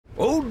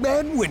Old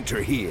Man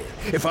Winter here.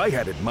 If I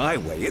had it my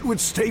way, it would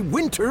stay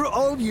winter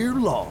all year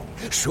long.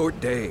 Short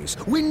days,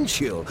 wind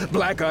chill,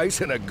 black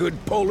ice, and a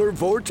good polar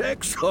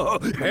vortex. Oh,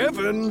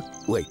 heaven!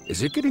 Wait,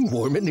 is it getting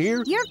warm in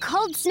here? Your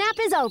cold snap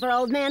is over,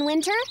 Old Man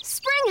Winter.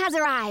 Spring has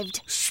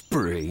arrived.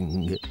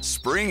 Spring.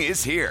 Spring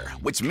is here,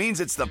 which means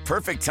it's the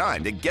perfect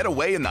time to get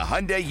away in the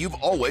Hyundai you've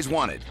always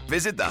wanted.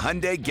 Visit the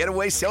Hyundai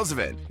Getaway Sales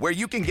Event, where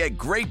you can get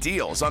great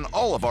deals on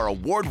all of our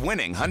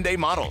award-winning Hyundai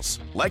models,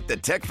 like the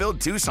tech-filled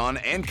Tucson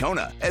and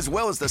Kona, as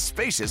well as the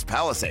spacious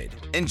Palisade.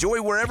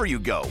 Enjoy wherever you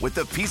go with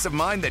the peace of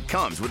mind that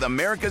comes with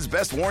America's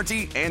best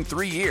warranty and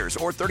 3 years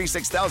or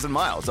 36,000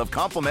 miles of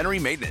complimentary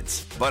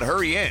maintenance. But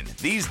hurry in,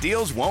 these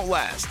deals won't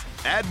last.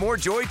 Add more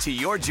joy to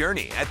your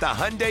journey at the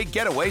Hyundai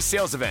Getaway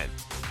Sales Event.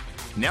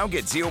 Now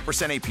get 0%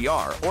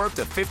 APR or up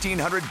to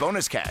 $1,500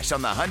 bonus cash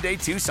on the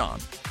Hyundai Tucson.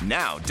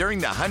 Now, during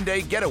the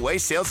Hyundai Getaway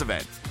Sales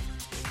Event.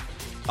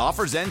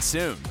 Offers end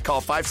soon.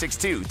 Call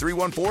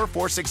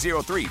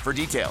 562-314-4603 for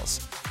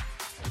details.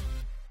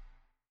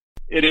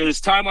 It is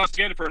time once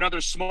again for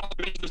another small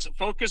business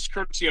focus,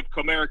 courtesy of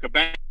Comerica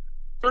Bank.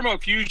 Thermo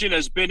Fusion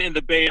has been in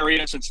the Bay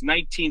Area since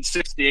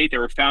 1968. They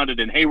were founded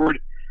in Hayward.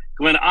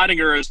 Glen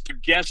Ottinger is the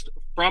guest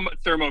from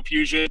Thermo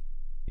Fusion.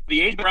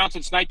 The age around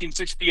since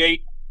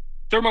 1968.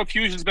 Thermo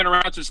Fusion's been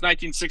around since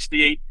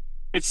 1968.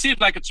 It seems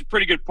like it's a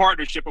pretty good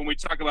partnership when we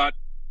talk about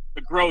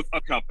the growth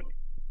of company.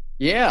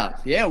 Yeah.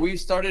 We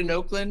started in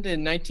Oakland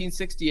in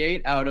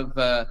 1968 out of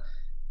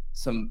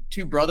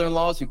two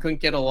brother-in-laws who couldn't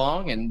get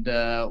along, and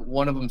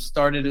one of them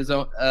started his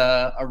own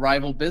a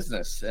rival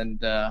business,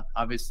 and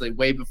obviously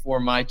way before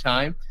my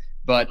time.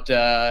 But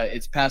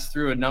it's passed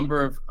through a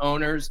number of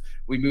owners.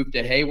 We moved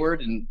to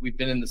Hayward, and we've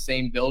been in the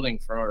same building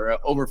for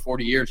over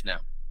 40 years now.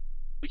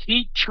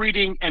 Heat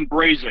treating and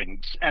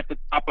brazing at the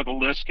top of the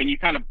list. Can you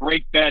kind of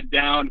break that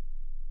down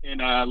in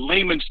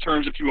layman's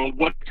terms, if you will,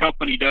 what the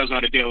company does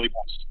on a daily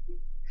basis?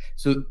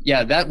 So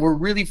that we're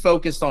really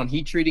focused on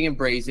heat treating and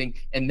brazing,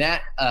 and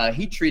that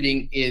heat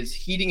treating is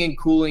heating and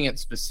cooling at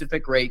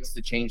specific rates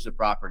to change the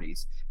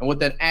properties. And what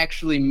that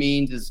actually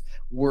means is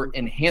we're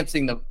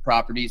enhancing the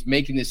properties,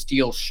 making the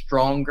steel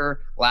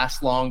stronger,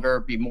 last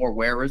longer, be more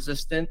wear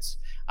resistant.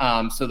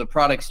 So the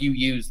products you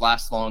use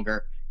last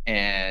longer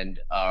and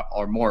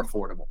are more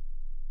affordable.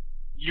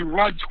 You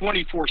run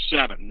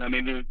 24/7. I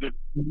mean, the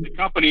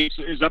company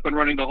is up and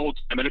running the whole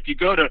time. And if you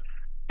go to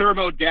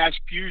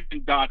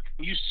thermo-fusion.com,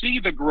 you see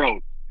the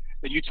growth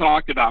that you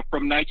talked about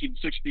from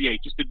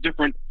 1968, just the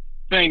different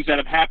things that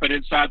have happened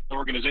inside the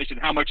organization,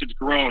 how much it's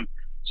grown.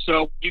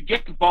 So you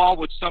get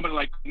involved with somebody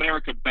like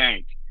Comerica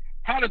Bank.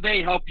 How do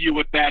they help you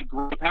with that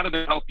growth? How do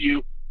they help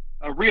you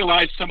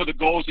realize some of the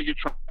goals that you're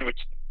trying to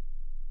achieve?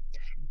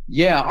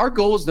 Yeah, our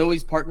goal is to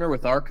always partner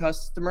with our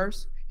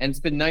customers, and it's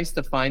been nice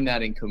to find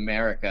that in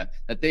Comerica,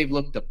 that they've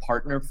looked to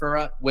partner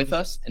with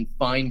us and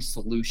find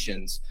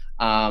solutions.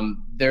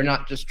 They're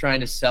not just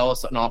trying to sell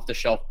us an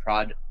off-the-shelf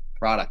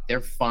product.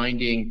 They're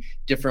finding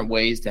different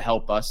ways to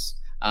help us.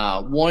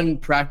 One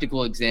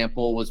practical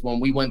example was when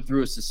we went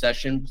through a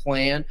succession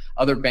plan,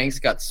 other banks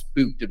got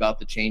spooked about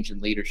the change in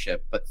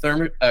leadership. But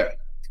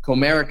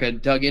Comerica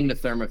dug into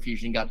Thermo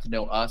Fusion, got to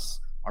know us,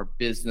 our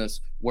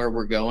business, where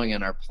we're going,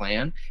 and our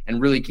plan,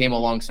 and really came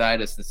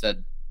alongside us and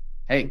said,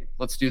 hey,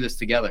 let's do this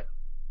together.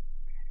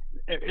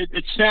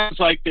 It sounds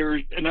like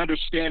there's an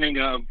understanding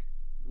of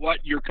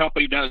what your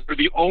company does. You're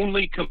the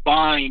only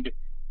combined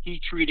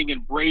heat treating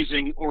and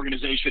brazing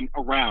organization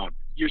around.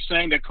 You're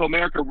saying that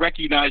Comerica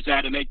recognized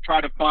that and they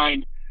try to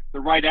find the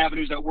right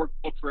avenues that work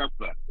both for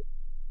everybody.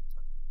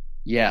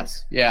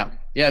 Yes. Yeah.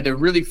 They're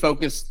really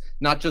focused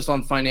not just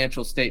on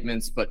financial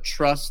statements, but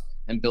trust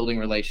and building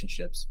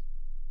relationships.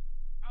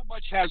 How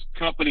much has the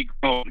company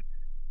grown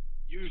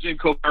using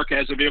Comerica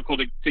as a vehicle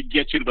to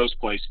get you to those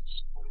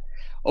places?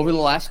 Over the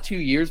last 2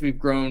 years, we've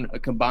grown a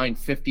combined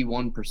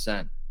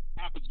 51%.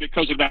 Happens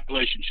because of that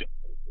relationship.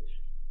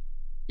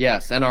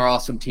 Yes, and our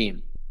awesome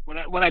team.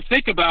 When I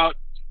think about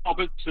small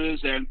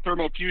businesses, and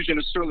Thermo Fusion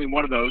is certainly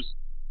one of those,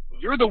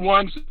 you're the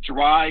ones that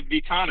drive the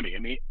economy. I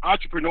mean,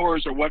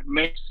 entrepreneurs are what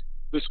makes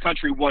this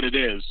country what it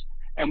is.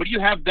 And when you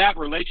have that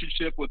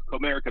relationship with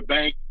Comerica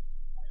Bank,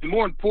 and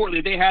more importantly,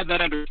 they have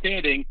that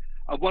understanding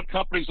of what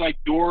companies like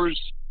yours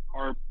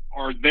are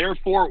there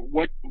for,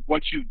 what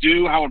you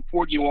do, how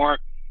important you are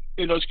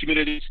in those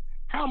communities.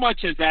 How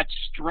much has that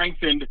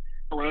strengthened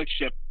the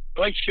relationship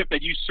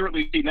that you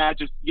certainly see not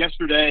just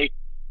yesterday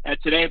and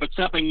today, but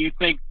something you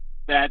think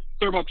that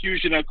Thermo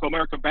Fusion and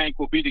Comerica Bank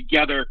will be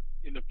together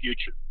in the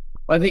future?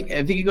 Well, I think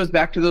it goes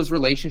back to those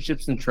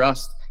relationships and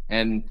trust.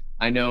 And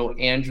I know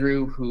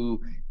Andrew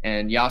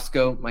and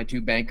Yasko, my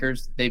two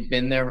bankers, they've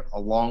been there a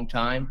long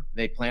time.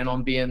 They plan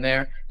on being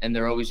there, and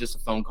they're always just a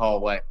phone call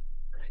away.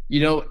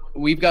 You know,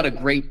 we've got a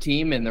great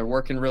team, and they're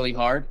working really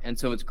hard. And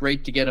so it's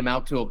great to get them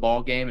out to a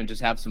ball game and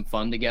just have some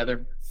fun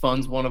together.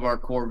 Fun's one of our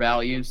core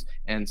values.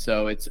 And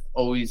so it's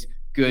always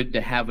good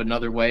to have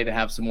another way to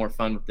have some more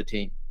fun with the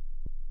team.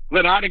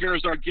 Glen Ottinger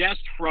is our guest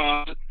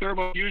from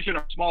Thermo Fusion,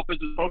 our small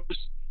business focus.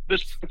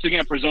 This once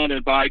again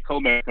presented by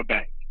Comerica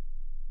Bank.